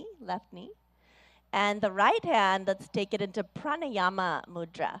the knee, left knee. And the right hand, let's take it into Pranayama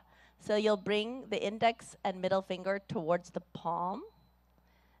Mudra. So you'll bring the index and middle finger towards the palm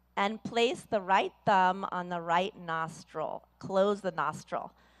and place the right thumb on the right nostril. Close the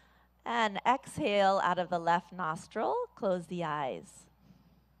nostril. And exhale out of the left nostril, close the eyes.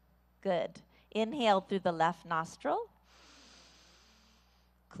 Good. Inhale through the left nostril.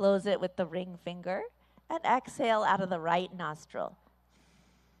 Close it with the ring finger. And exhale out of the right nostril.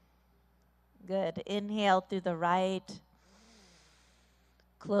 Good. Inhale through the right.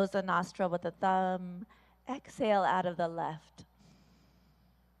 Close the nostril with the thumb. Exhale out of the left.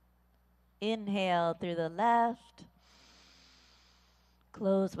 Inhale through the left.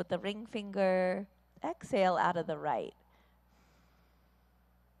 Close with the ring finger. Exhale out of the right.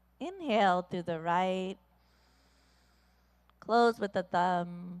 Inhale through the right. Close with the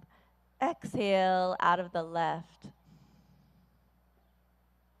thumb. Exhale out of the left.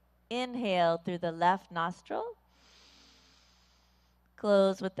 Inhale through the left nostril.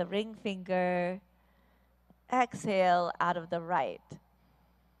 Close with the ring finger. Exhale out of the right.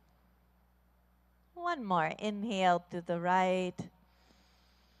 One more. Inhale through the right.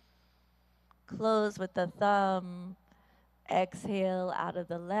 Close with the thumb. Exhale out of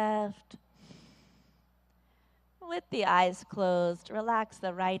the left. With the eyes closed, relax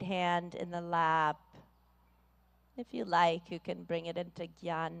the right hand in the lap. If you like, you can bring it into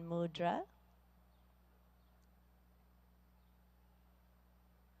Gyan Mudra.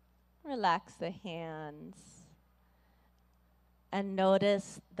 Relax the hands. And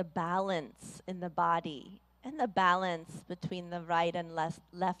notice the balance in the body and the balance between the right and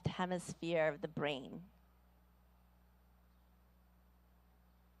left hemisphere of the brain.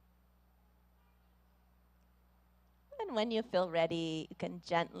 And when you feel ready, you can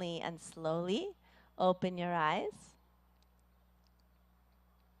gently and slowly open your eyes.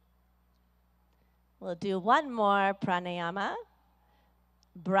 We'll do one more pranayama,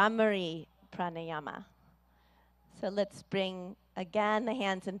 Brahmari pranayama. So let's bring, again, the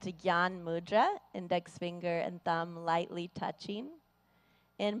hands into Gyan Mudra, index finger and thumb lightly touching.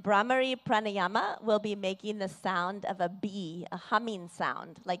 In Brahmari pranayama, we'll be making the sound of a bee, a humming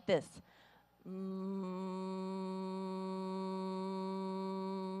sound, like this.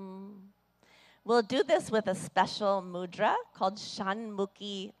 We'll do this with a special mudra called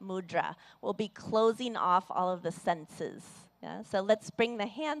Shanmukhi Mudra. We'll be closing off all of the senses. Yeah? So let's bring the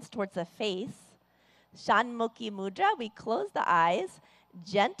hands towards the face. Shanmukhi Mudra, we close the eyes,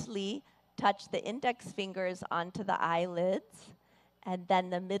 gently touch the index fingers onto the eyelids, and then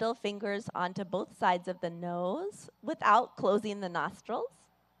the middle fingers onto both sides of the nose without closing the nostrils.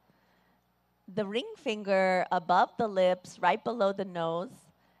 The ring finger above the lips, right below the nose,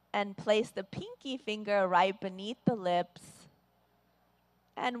 and place the pinky finger right beneath the lips.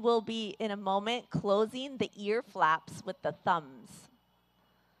 And we'll be, in a moment, closing the ear flaps with the thumbs.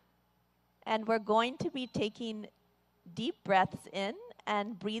 And we're going to be taking deep breaths in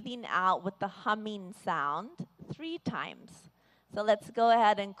and breathing out with the humming sound 3 times. So let's go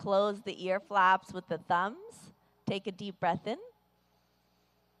ahead and close the ear flaps with the thumbs. Take a deep breath in.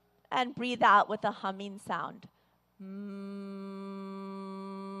 And breathe out with a humming sound.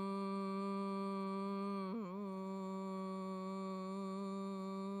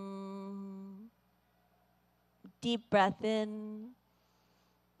 Deep breath in.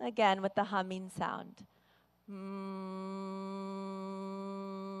 Again with the humming sound.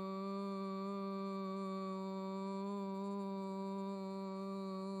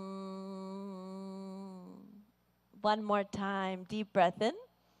 One more time. Deep breath in.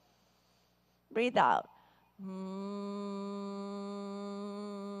 Breathe out.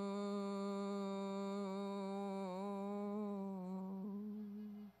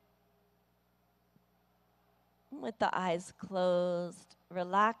 With the eyes closed,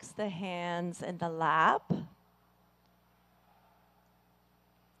 relax the hands in the lap.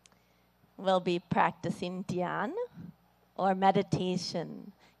 We'll be practicing dhyan or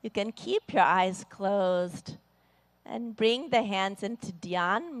meditation. You can keep your eyes closed and bring the hands into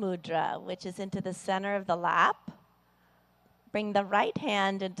Dhyan Mudra, which is into the center of the lap. Bring the right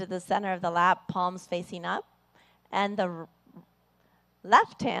hand into the center of the lap, palms facing up, and the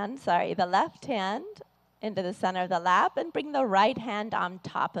the left hand into the center of the lap and bring the right hand on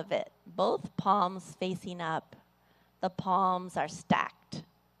top of it. Both palms facing up. The palms are stacked.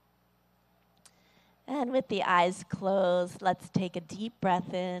 And with the eyes closed, let's take a deep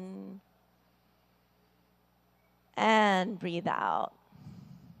breath in and breathe out.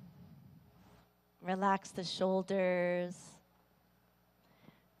 Relax the shoulders.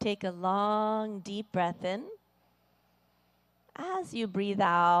 Take a long, deep breath in. As you breathe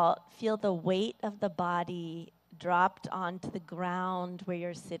out, feel the weight of the body dropped onto the ground where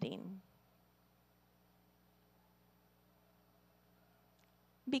you're sitting.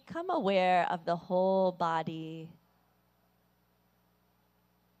 Become aware of the whole body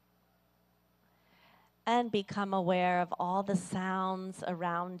and become aware of all the sounds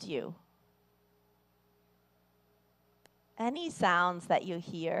around you. Any sounds that you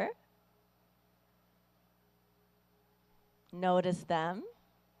hear, notice them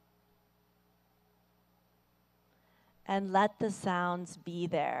and let the sounds be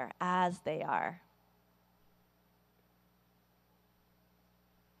there as they are.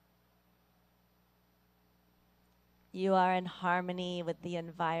 You are in harmony with the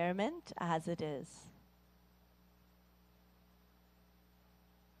environment as it is.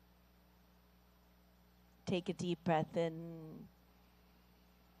 Take a deep breath in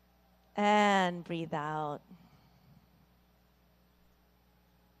and breathe out.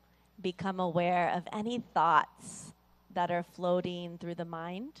 Become aware of any thoughts that are floating through the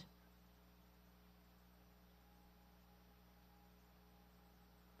mind.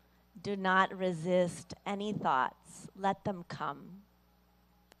 Do not resist any thoughts. Let them come.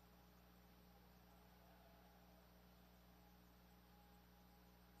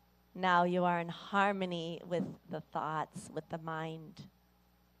 Now you are in harmony with the thoughts, with the mind.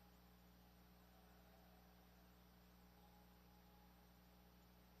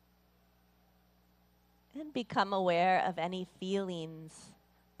 And become aware of any feelings,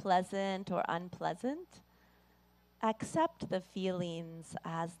 pleasant or unpleasant. Accept the feelings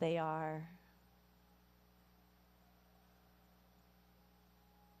as they are.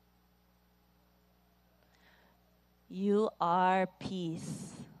 You are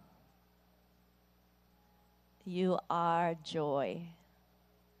peace. You are joy.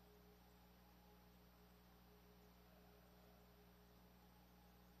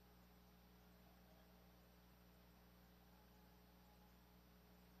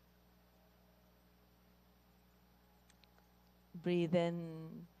 Breathe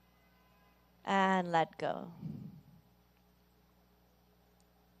in and let go.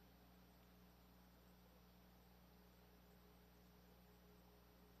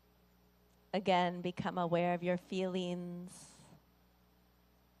 Again, become aware of your feelings.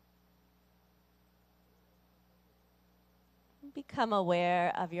 Become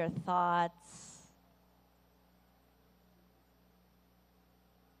aware of your thoughts.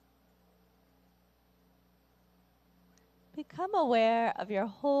 Become aware of your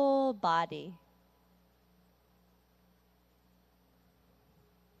whole body.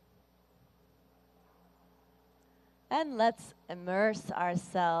 And let's immerse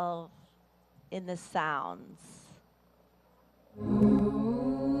ourselves in the sounds.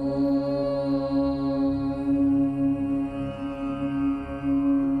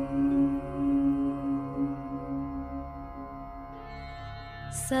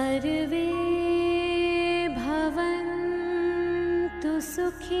 सर्वे भवन्तु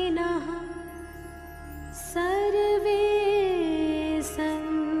सुखिनः सर्वे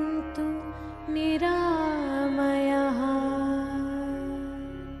सन्तु निरामयाः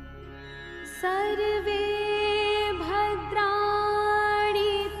सर्वे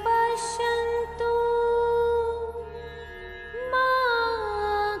भद्राणि पश्यन्तु मा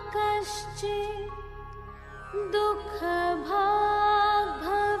कश्चित् दुःखभाग्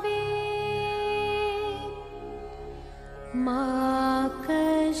भवेत् मा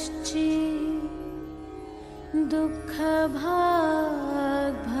कश्चित् दुःखभाग्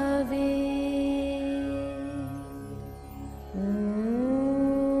भवेत्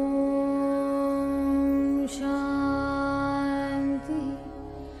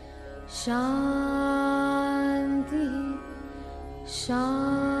शांति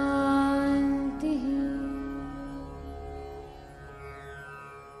शांति।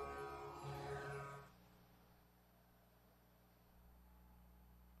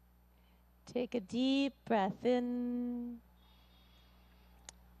 Take a deep breath in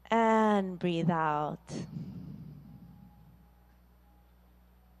and breathe out.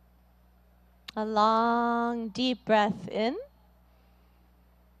 A long, deep breath in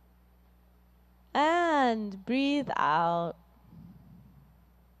and breathe out.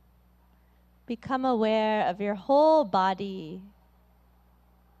 Become aware of your whole body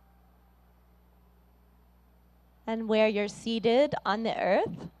and where you're seated on the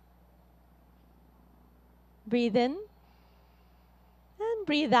earth. Breathe in and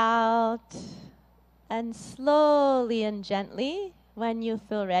breathe out. And slowly and gently, when you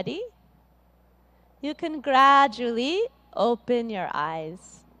feel ready, you can gradually open your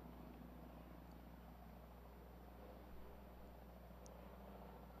eyes.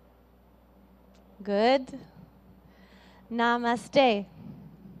 Good. Namaste.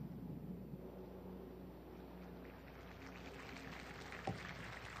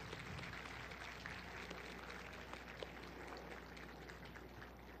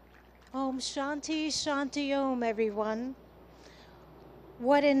 Om Shanti Shanti Om, everyone.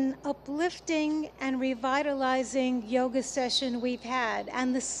 What an uplifting and revitalizing yoga session we've had.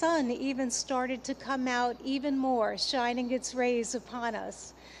 And the sun even started to come out even more, shining its rays upon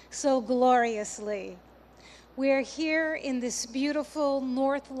us so gloriously. We're here in this beautiful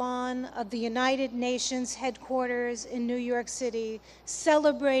north lawn of the United Nations headquarters in New York City,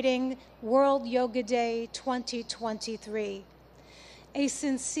 celebrating World Yoga Day 2023. A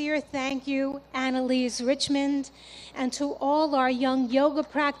sincere thank you, Annalise Richmond, and to all our young yoga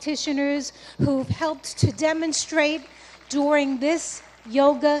practitioners who've helped to demonstrate during this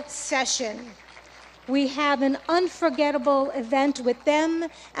yoga session. We have an unforgettable event with them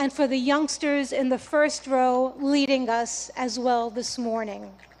and for the youngsters in the first row leading us as well this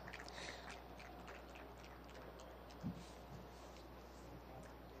morning.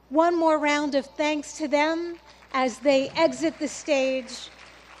 One more round of thanks to them as they exit the stage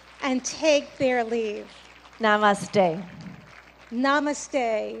and take their leave. Namaste.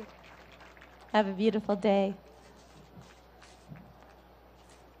 Namaste. Have a beautiful day.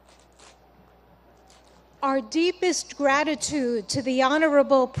 Our deepest gratitude to the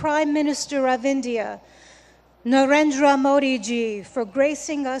Honorable Prime Minister of India, Narendra Modi ji, for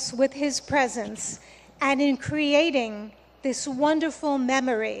gracing us with his presence and in creating this wonderful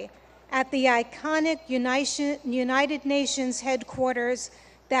memory at the iconic United Nations headquarters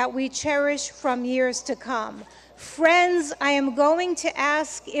that we cherish from years to come. Friends, I am going to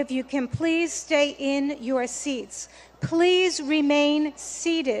ask if you can please stay in your seats. Please remain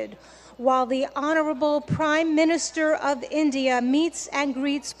seated while the Honorable Prime Minister of India meets and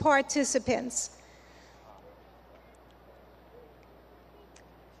greets participants.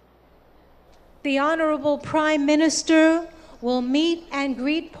 The Honorable Prime Minister will meet and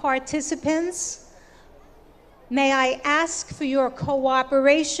greet participants. May I ask for your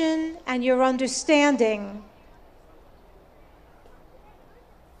cooperation and your understanding.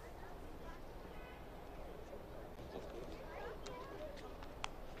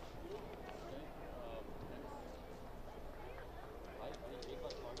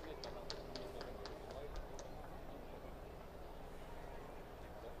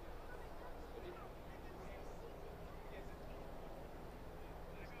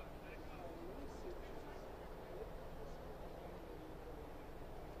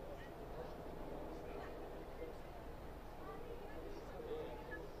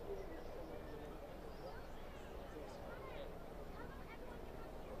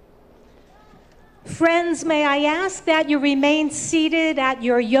 Friends, may I ask that you remain seated at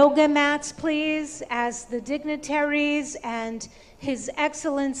your yoga mats, please, as the dignitaries and His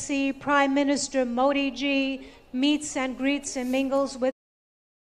Excellency Prime Minister Modi ji meets and greets and mingles with